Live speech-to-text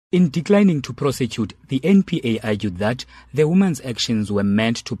In declining to prosecute, the NPA argued that the woman's actions were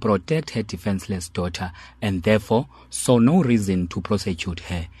meant to protect her defenseless daughter and therefore saw no reason to prosecute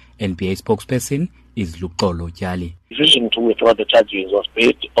her. NPA spokesperson is Luxolo Jali. The decision to withdraw the charges was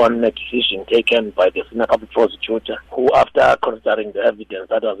based on a decision taken by the senior public prosecutor, who, after considering the evidence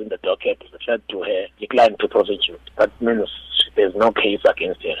that was in the docket, said to her, declined to prosecute. That means there's no case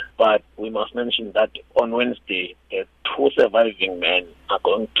against her. But we must mention that on Wednesday, the two surviving men are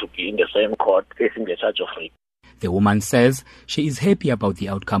going to be in the same court facing the charge of rape. The woman says she is happy about the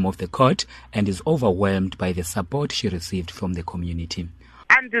outcome of the court and is overwhelmed by the support she received from the community.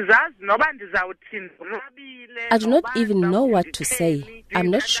 I do not even know what to say. I'm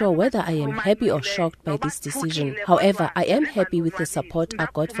not sure whether I am happy or shocked by this decision. However, I am happy with the support I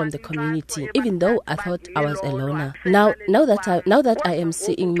got from the community, even though I thought I was a loner. Now that I am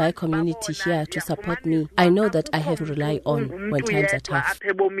seeing my community here to support me, I know that I have to rely on when times are tough.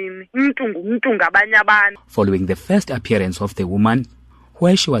 Following the first appearance of the woman,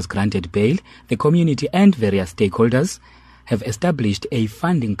 where she was granted bail, the community and various stakeholders have established a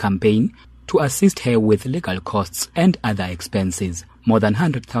funding campaign to assist her with legal costs and other expenses. More than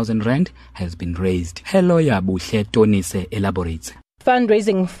 100,000 rand has been raised. Her lawyer Buhle Tonise elaborates.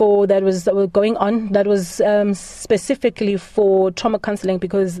 Fundraising that was going on, that was specifically for trauma counselling,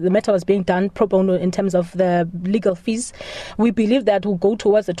 because the matter was being done pro bono in terms of the legal fees. We believe that will go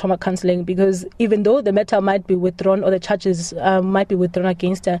towards the trauma counselling, because even though the matter might be withdrawn or the charges might be withdrawn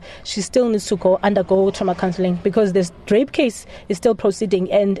against her, she still needs to undergo trauma counselling, because this rape case is still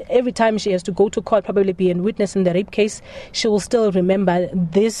proceeding, and every time she has to go to court, probably be a witness in the rape case, she will still remember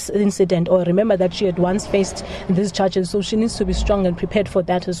this incident or remember that she had once faced these charges. So she needs to be strong and prepared for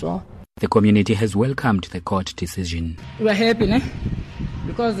that as well. The community has welcomed the court decision. We are happy,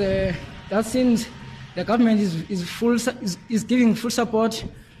 because that seems the government is giving full support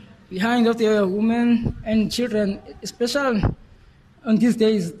behind of the women and children, especially on these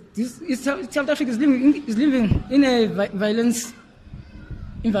days. South Africa is living in a violence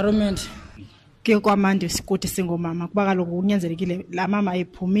environment. Ke kwamanje sikoti singomama kuba kaloku kunyanzelekile la mama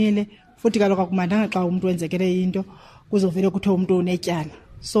ephumile futhi kaloku akumandanga xa umuntu wenzekele into kuzovele kuthiwe umuntu unetyala,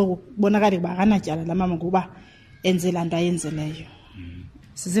 so bonakala ukuba akanatyala la mama ngoba enze laa nto ayenzeleyo.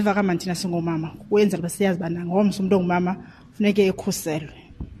 Siziva kamandi thina singomama kuyenzela uba siyazi uba nangomso umuntu ongumama funeke ekhuselwe.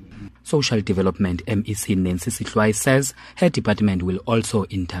 Social Development MEC Nancy Sihlwai says her department will also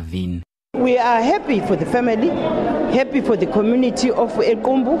intervene. We are happy for the family, happy for the community of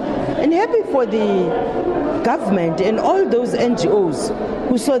eQumbu, and happy for the government and all those NGOs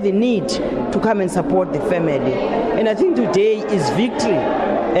who saw the need to come and support the family. And I think today is victory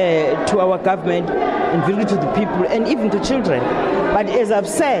to our government and victory to the people and even to children. But as I've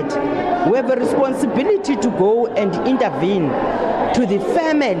said, we have a responsibility to go and intervene to the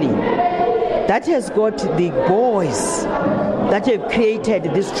family that has got the boys that have created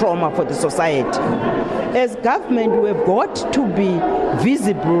this trauma for the society. As government, we have got to be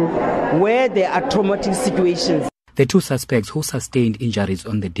visible where there are traumatic situations. The two suspects who sustained injuries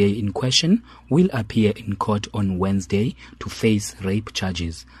on the day in question will appear in court on Wednesday to face rape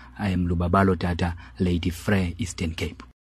charges. I am Lubabalo Dada, Lady Frere, Eastern Cape.